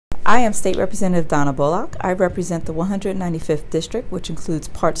I am State Representative Donna Bullock. I represent the 195th District, which includes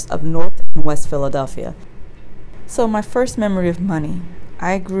parts of North and West Philadelphia. So my first memory of money,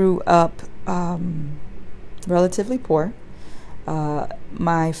 I grew up relatively poor.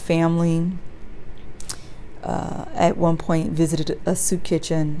 My family at one point visited a soup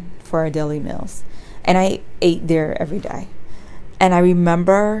kitchen for our daily meals, and I ate there every day. And I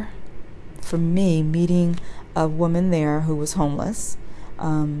remember, for me, meeting a woman there who was homeless,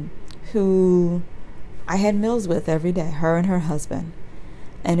 who I had meals with every day, her and her husband.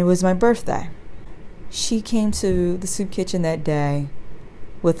 And it was my birthday. She came to the soup kitchen that day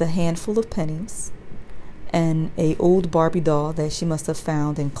with a handful of pennies and an old Barbie doll that she must have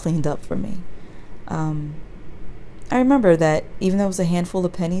found and cleaned up for me. I remember that even though it was a handful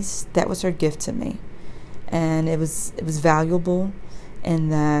of pennies, that was her gift to me. And it was valuable in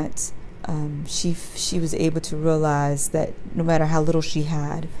that she was able to realize that no matter how little she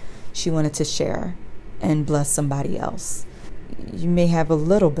had, she wanted to share and bless somebody else. You may have a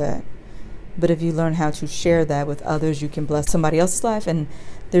little bit, but if you learn how to share that with others, you can bless somebody else's life, and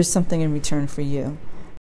there's something in return for you.